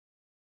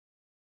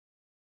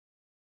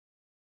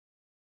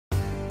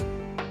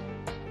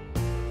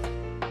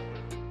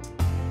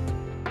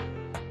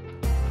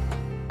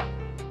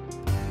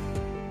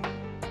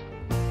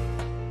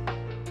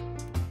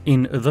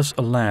In this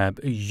lab,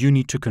 you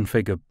need to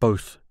configure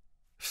both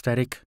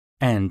static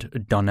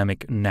and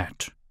dynamic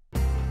NAT.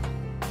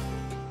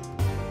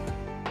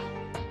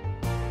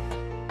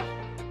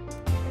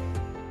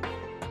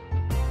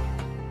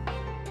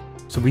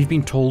 So we've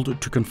been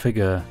told to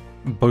configure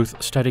both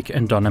static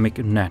and dynamic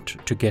NAT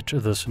to get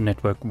this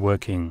network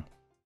working.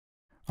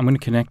 I'm going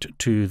to connect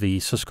to the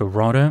Cisco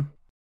router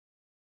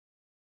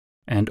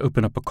and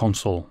open up a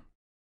console.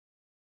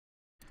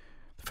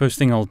 The first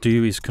thing I'll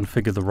do is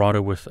configure the router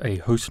with a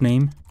host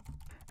name,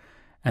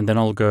 and then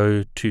I'll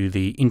go to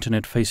the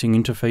internet-facing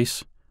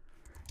interface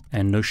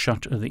and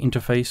no-shut the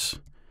interface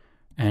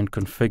and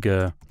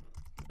configure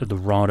the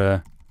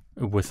router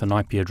with an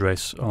IP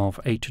address of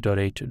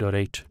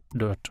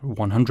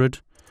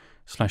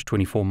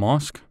 8.8.8.100/24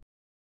 mask.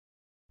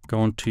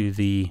 Go on to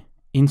the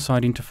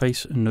inside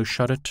interface and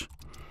no-shut it.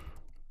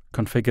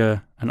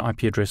 Configure an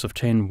IP address of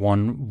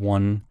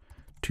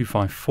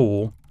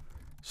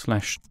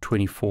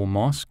 10.1.1.254/24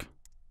 mask.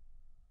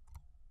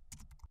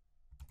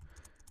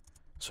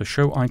 So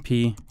show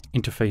IP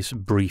interface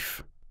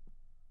brief.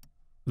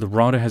 The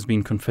router has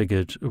been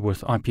configured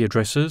with IP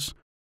addresses.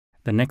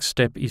 The next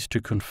step is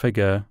to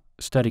configure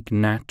static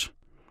NAT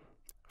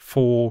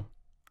for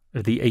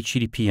the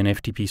HTTP and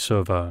FTP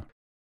server.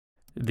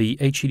 The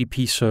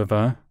HTTP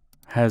server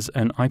has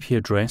an IP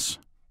address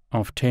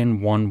of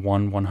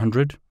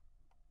 10.1.1.100.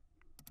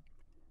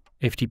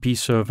 FTP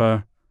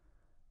server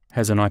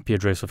has an IP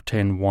address of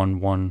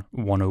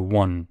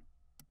 10.1.1.101.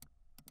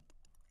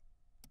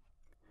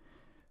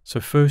 So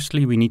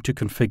firstly, we need to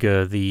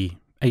configure the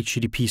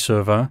HTTP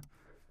server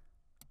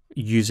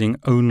using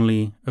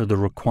only the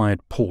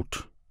required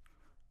port.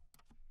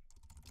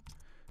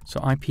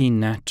 So IP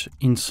NAT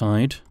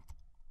inside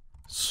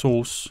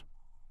source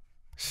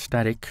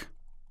static.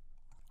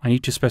 I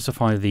need to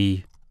specify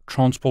the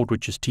transport,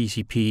 which is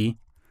TCP,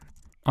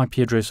 IP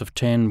address of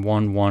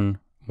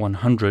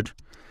 10.1.1.100,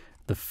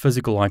 the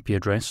physical IP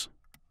address,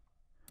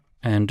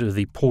 and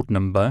the port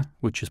number,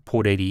 which is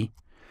port 80.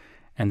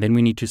 And then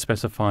we need to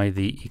specify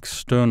the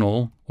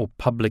external or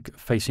public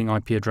facing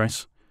IP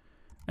address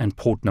and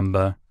port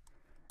number,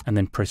 and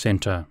then press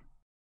enter.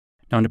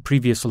 Now in the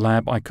previous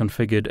lab I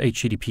configured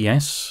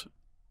HTTPS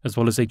as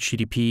well as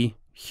HTTP.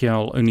 Here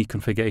I'll only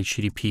configure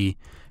HTTP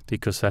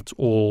because that's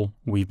all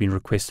we've been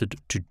requested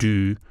to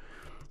do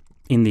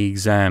in the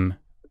exam.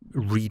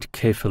 Read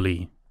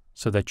carefully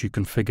so that you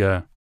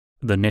configure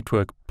the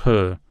network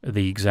per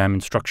the exam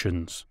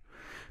instructions.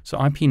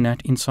 So IP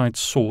NAT inside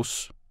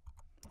source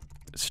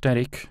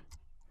static.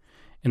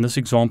 In this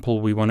example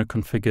we want to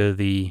configure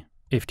the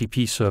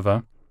FTP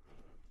server,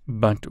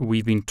 but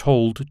we've been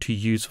told to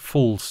use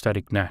full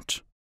static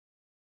NAT.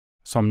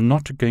 So I'm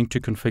not going to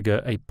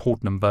configure a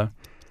port number.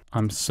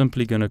 I'm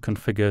simply going to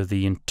configure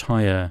the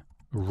entire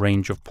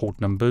range of port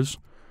numbers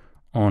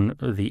on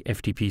the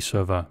FTP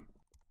server.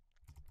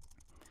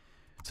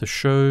 So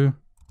show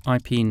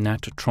IP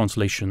NAT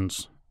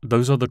translations.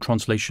 Those are the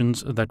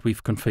translations that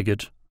we've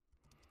configured.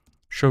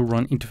 Show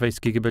run interface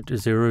gigabit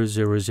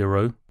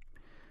 000.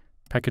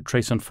 Packet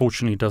trace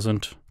unfortunately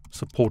doesn't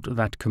support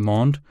that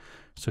command.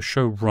 So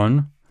show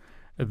run.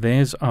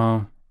 There's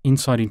our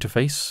inside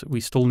interface.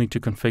 We still need to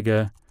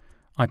configure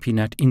IP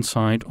NAT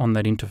inside on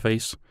that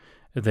interface.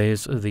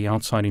 There's the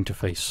outside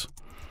interface.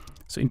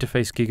 So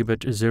interface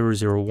gigabit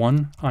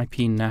 001,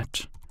 IP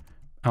NAT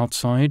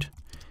outside,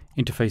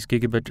 interface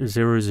gigabit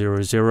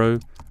 000,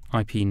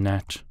 IP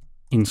NAT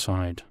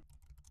inside.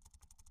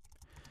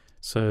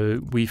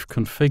 So we've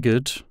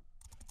configured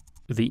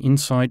the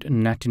inside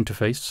NAT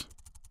interface,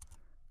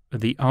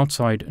 the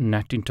outside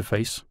NAT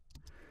interface,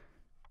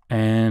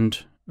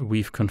 and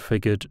we've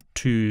configured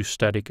two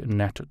static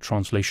NAT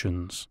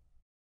translations.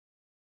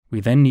 We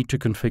then need to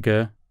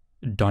configure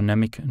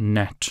dynamic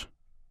NAT.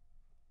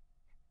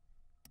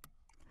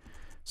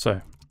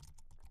 So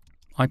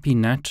IP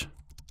NAT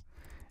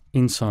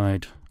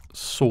inside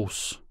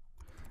source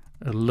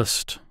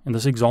list. In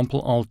this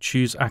example, I'll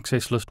choose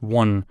access list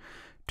 1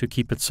 to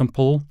keep it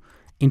simple.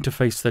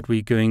 Interface that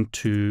we're going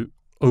to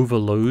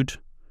overload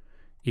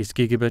is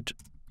gigabit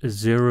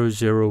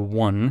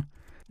 001.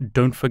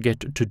 Don't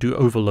forget to do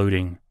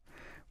overloading.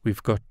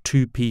 We've got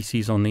two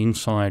PCs on the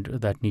inside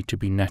that need to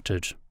be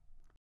netted.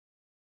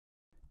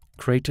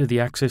 Create the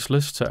access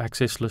list. So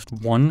access list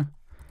 1,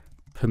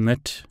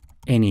 permit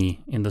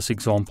any in this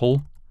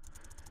example.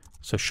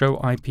 So show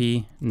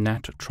IP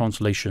NAT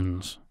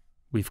translations.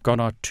 We've got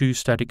our two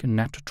static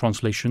NAT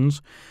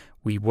translations.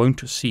 We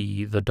won't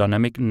see the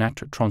dynamic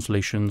NAT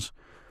translations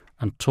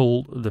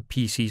until the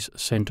PCs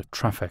send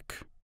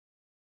traffic.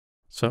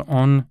 So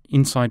on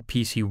inside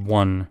PC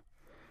 1,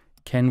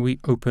 can we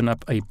open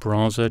up a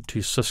browser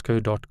to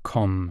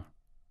cisco.com?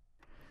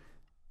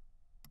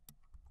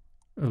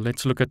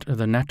 Let's look at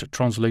the NAT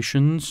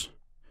translations.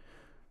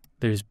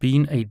 There's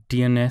been a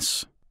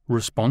DNS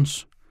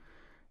response.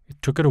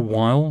 It took it a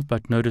while,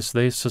 but notice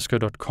there's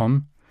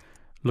cisco.com.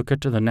 Look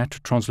at the NAT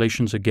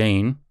translations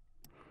again.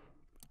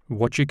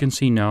 What you can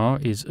see now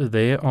is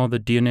there are the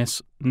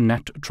DNS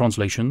NAT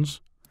translations.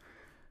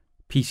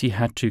 PC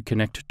had to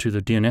connect to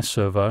the DNS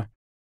server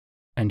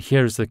and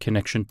here is the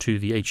connection to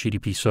the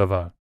HTTP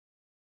server.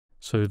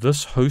 So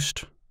this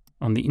host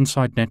on the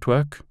inside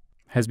network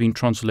has been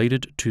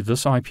translated to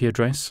this IP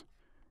address,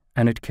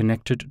 and it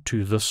connected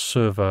to this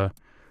server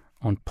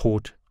on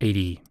port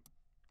 80.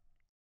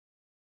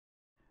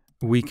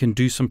 We can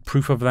do some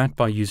proof of that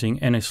by using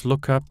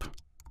nslookup,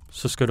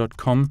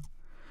 cisco.com.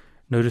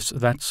 Notice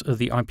that's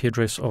the IP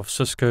address of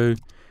Cisco.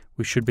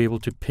 We should be able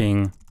to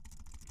ping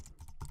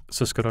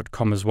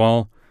cisco.com as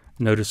well.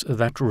 Notice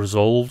that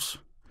resolves.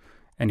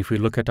 And if we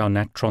look at our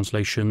NAT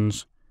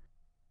translations,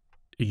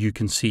 you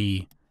can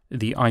see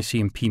the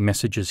ICMP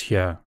messages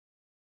here.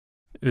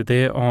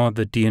 There are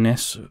the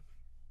DNS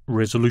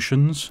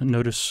resolutions.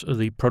 Notice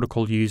the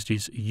protocol used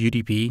is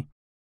UDP.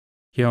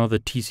 Here are the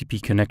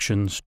TCP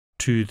connections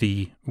to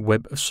the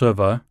web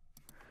server.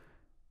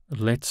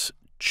 Let's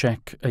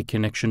check a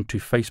connection to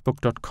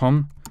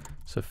facebook.com.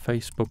 So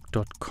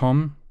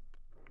facebook.com.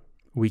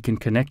 We can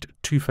connect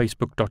to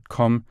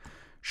facebook.com,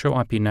 show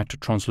IP NAT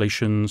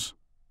translations.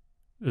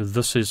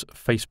 This is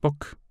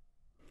Facebook.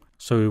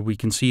 So we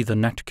can see the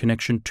NAT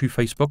connection to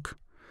Facebook.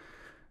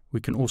 We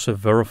can also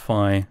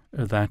verify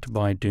that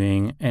by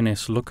doing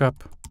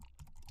nslookup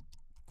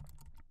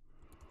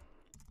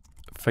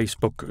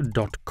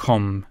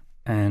facebook.com,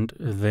 and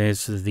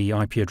there's the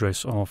IP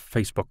address of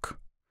Facebook.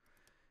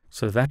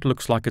 So that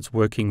looks like it's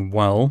working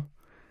well.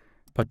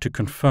 But to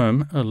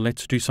confirm,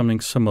 let's do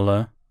something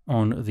similar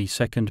on the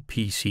second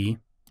PC.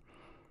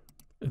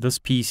 This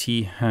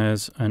PC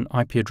has an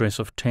IP address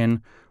of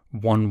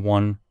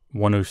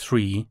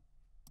 10.1.1.103.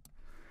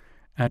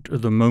 At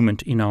the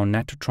moment in our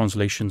NAT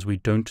translations, we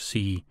don't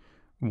see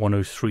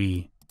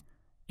 103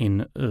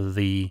 in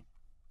the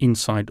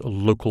inside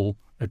local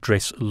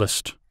address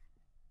list.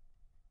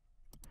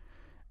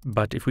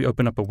 But if we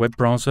open up a web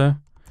browser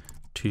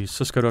to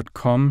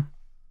cisco.com,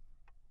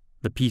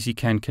 the PC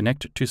can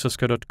connect to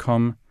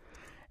cisco.com.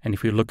 And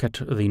if we look at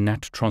the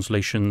NAT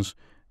translations,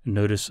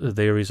 notice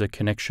there is a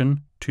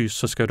connection to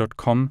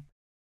cisco.com.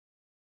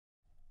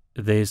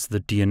 There's the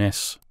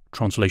DNS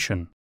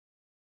translation.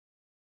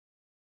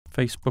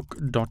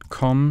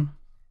 Facebook.com,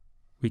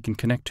 we can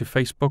connect to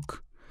Facebook,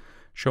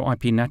 show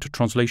IP NAT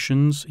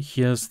translations.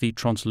 Here's the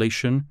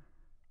translation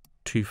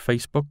to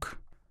Facebook.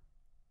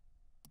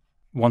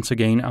 Once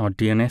again, our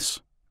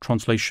DNS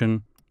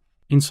translation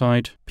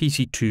inside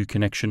PC2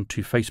 connection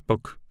to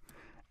Facebook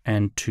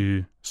and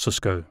to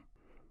Cisco.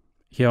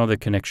 Here are the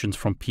connections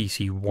from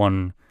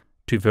PC1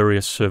 to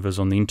various servers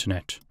on the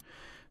internet.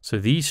 So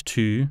these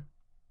two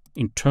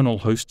internal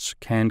hosts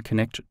can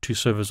connect to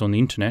servers on the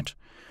internet.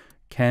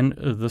 Can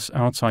this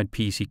outside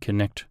PC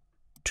connect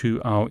to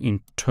our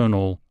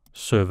internal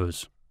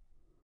servers?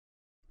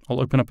 I'll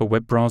open up a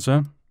web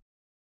browser.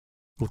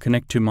 We'll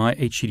connect to my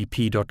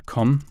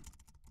http.com.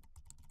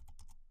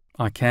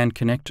 I can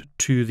connect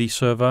to the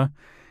server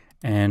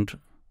and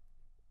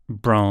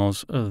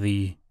browse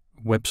the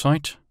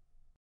website.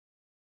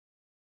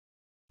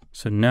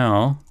 So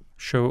now,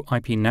 show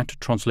IP NAT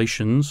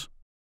translations.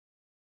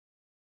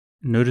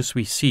 Notice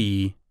we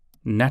see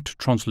NAT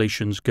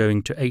translations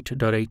going to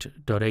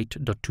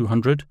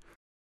 8.8.8.200,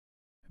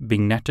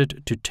 being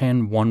natted to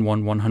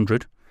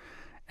 10.1.1.100,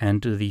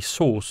 and the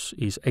source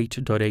is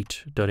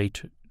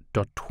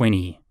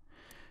 8.8.8.20.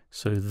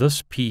 So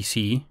this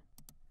PC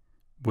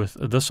with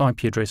this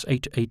IP address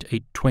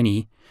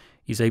 8.8.8.20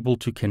 is able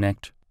to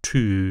connect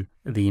to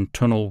the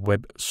internal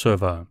web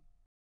server.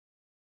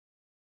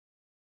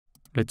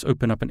 Let's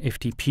open up an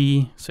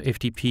FTP. So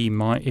FTP,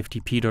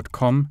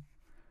 myftp.com.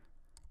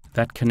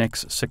 That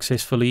connects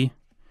successfully.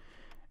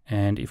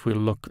 And if we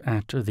look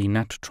at the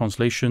NAT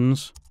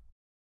translations,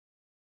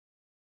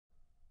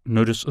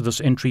 notice this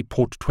entry,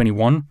 port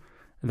 21,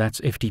 that's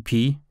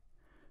FTP.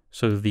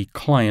 So the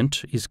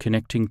client is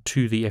connecting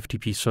to the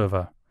FTP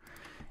server.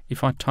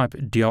 If I type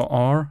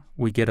dir,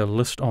 we get a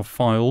list of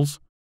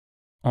files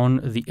on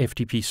the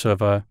FTP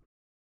server.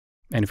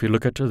 And if we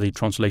look at the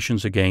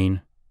translations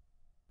again,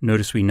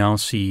 notice we now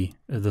see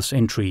this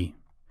entry.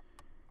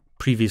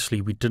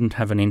 Previously, we didn't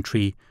have an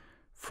entry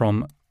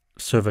from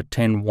server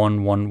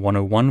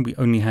 10.1.1.101. We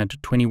only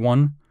had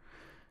 21.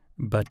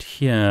 But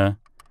here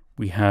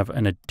we have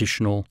an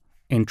additional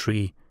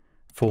entry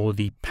for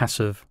the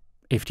passive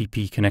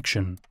FTP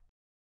connection.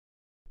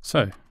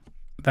 So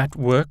that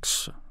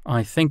works.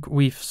 I think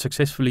we've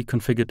successfully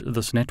configured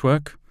this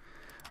network.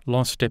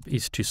 Last step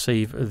is to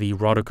save the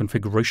router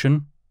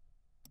configuration.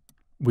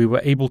 We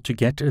were able to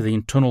get the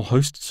internal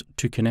hosts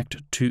to connect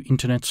to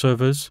internet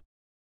servers.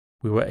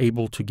 We were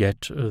able to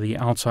get the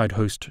outside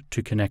host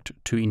to connect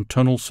to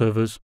internal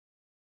servers.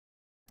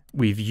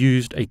 We've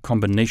used a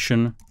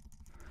combination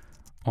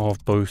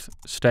of both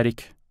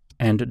static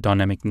and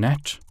dynamic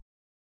NAT.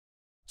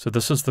 So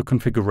this is the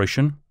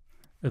configuration.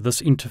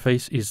 This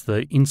interface is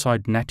the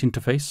inside NAT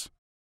interface.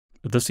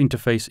 This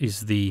interface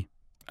is the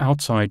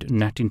outside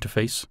NAT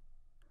interface.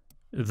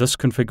 This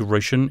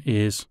configuration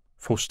is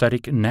for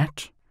static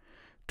NAT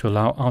to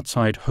allow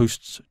outside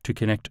hosts to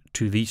connect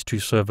to these two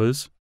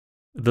servers.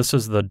 This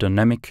is the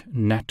dynamic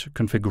NAT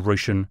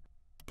configuration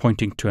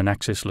pointing to an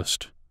access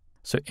list.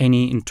 So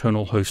any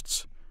internal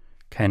hosts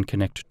can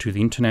connect to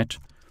the internet.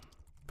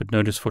 But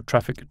notice for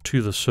traffic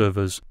to the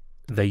servers,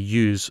 they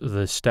use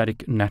the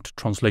static NAT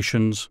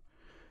translations.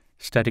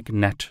 Static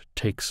NAT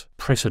takes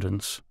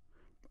precedence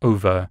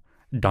over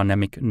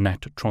dynamic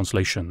NAT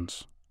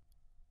translations.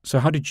 So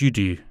how did you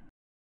do?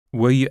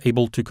 Were you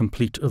able to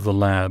complete the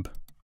lab?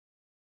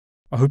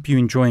 I hope you're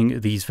enjoying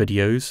these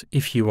videos.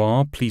 If you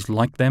are, please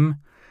like them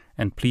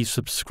and please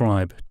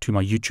subscribe to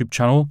my YouTube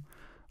channel.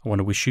 I want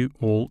to wish you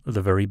all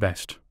the very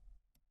best.